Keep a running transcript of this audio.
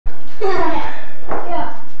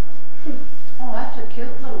Yeah. Oh, that's a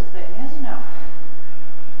cute little thing, isn't it?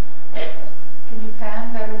 Can you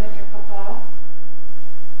pan better than your papa?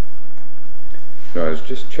 No, I was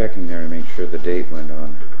just checking there to make sure the date went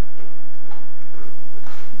on.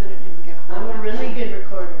 That it didn't get I'm a really good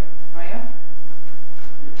recorder. Are you?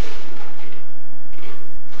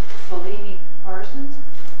 Fellini Parsons?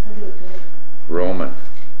 I do it good. Roman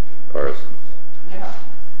Parsons. Yeah.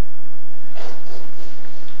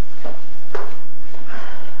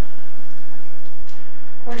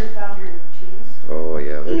 Quarter pounder cheese. Oh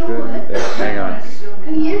yeah, they're You know good. what? Hang on. Zoom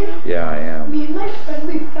in Me on that. Yeah, I am. and my friend,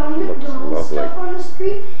 we found Looks McDonald's lovely. stuff on the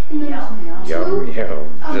street, and there's Yum, yum. Yum,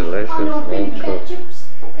 yum, delicious, unopened home cooked. ketchups,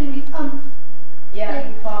 and we Yeah,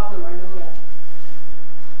 you pop them, I know that.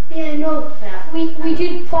 yeah, no, Yeah. we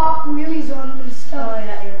did pop wheelies on them and Oh, stuff.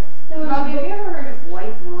 yeah, yeah. There was Robbie, have you ever heard of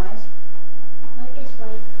white noise? What is white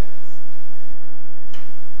noise?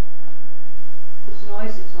 It's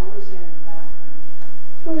noise that's always there in the background.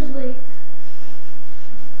 it was like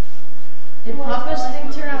Did Noise, Papa's noise,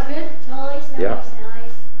 thing turn out good? Noise, noise, Yeah.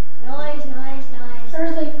 noise, noise, noise, noise. there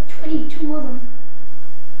was like 22 of them.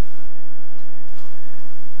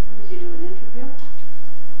 Did you do an interview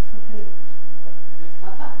Okay. with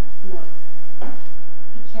Papa? No.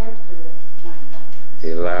 He can't do it. Why not?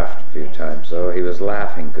 He laughed a few times, though. He was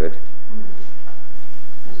laughing good.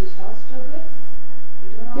 Is his health still good? You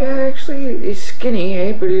doing all Yeah, right? actually, he's skinny,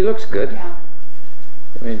 eh? But he looks good. Yeah.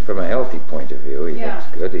 I mean, from a healthy point of view, he Yeah. looks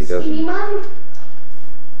good. He Skinny doesn't man,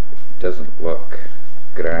 look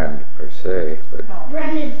grand per se, but No.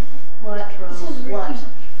 Brendan. What, This is Rose? Ricky. What?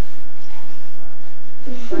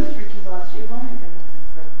 What's Ricky Boss? You've only been with him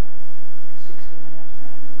for 60 minutes,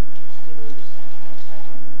 Brandon. Just steal yourself. Next time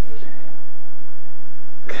I'm impatient.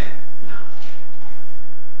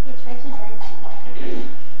 It's Ricky Bud.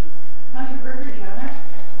 How's your burger, Jonah?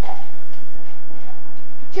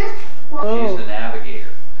 Just she's the navigator.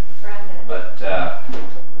 Brandon. But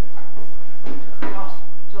No,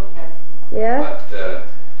 it's okay. yeah.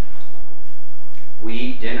 We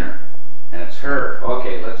eat dinner, and it's her.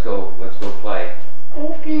 Okay, let's go play.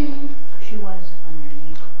 Okay. She was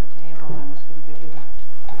underneath the table. I was going to get you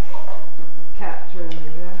to capture under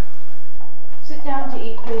there. Sit down to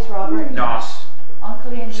eat, please, Robert. Nos,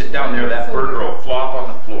 Uncle Ian. sit down there. That burger will flop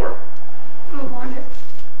on the floor.